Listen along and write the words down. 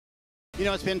You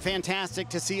know, it's been fantastic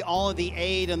to see all of the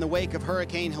aid in the wake of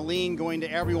Hurricane Helene going to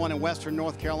everyone in western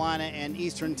North Carolina and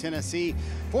eastern Tennessee.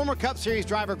 Former Cup Series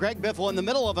driver Greg Biffle in the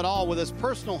middle of it all with his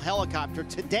personal helicopter.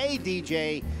 Today,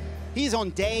 DJ, he's on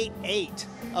day 8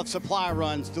 of supply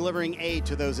runs delivering aid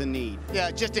to those in need.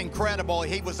 Yeah, just incredible.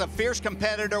 He was a fierce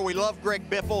competitor. We love Greg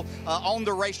Biffle on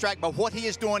the racetrack, but what he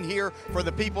is doing here for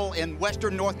the people in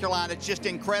western North Carolina, it's just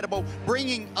incredible.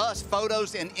 Bringing us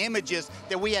photos and images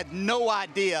that we had no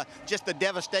idea, just the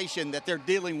devastation that they're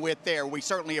dealing with there. We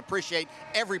certainly appreciate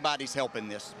everybody's help in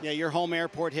this. Yeah, your home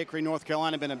airport, Hickory, North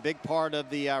Carolina, been a big part of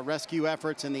the rescue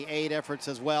efforts and the aid efforts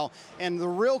as well. And the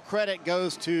real credit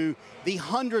goes to the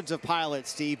hundreds of pilots,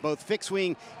 Steve, both fixed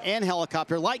wing and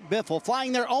helicopter, like Biffle,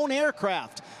 flying their own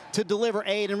aircraft to deliver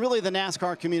aid, and really the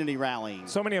NASCAR community rallying.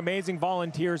 So many amazing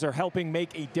volunteers are helping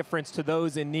make a difference to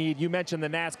those in need. You mentioned the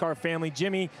NASCAR family.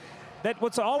 Jimmy, that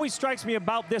what always strikes me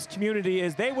about this community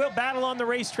is they will battle on the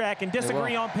racetrack and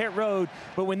disagree on pit road,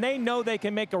 but when they know they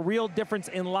can make a real difference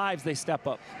in lives, they step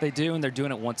up. They do, and they're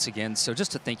doing it once again. So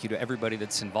just a thank you to everybody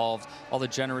that's involved, all the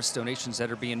generous donations that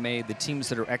are being made, the teams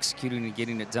that are executing and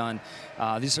getting it done.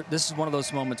 This is one of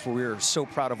those moments where we are so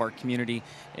proud of our community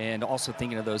and also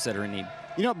thinking of those that are in need.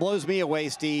 You know, it blows me away,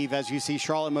 Steve, as you see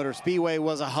Charlotte Motor Speedway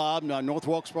was a hub, North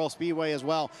Wilkesboro Speedway as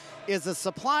well, is the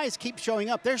supplies keep showing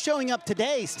up. They're showing up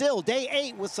today still, day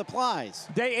 8 with supplies.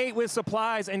 Day 8 with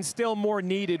supplies, and still more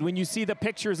needed. When you see the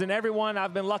pictures, and everyone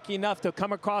I've been lucky enough to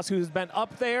come across who's been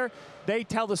up there, they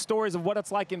tell the stories of what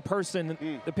it's like in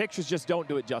person. The pictures just don't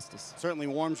do it justice. Certainly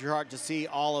warms your heart to see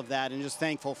all of that, and just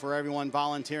thankful for everyone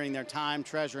volunteering their time,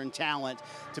 treasure, and talent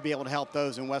to be able to help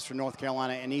those in western North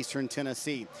Carolina and eastern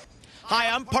Tennessee. Hi,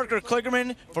 I'm Parker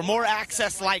Kligerman. For more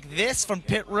access like this from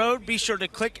Pit Road, be sure to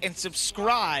click and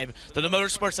subscribe to the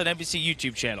Motorsports on NBC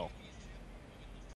YouTube channel.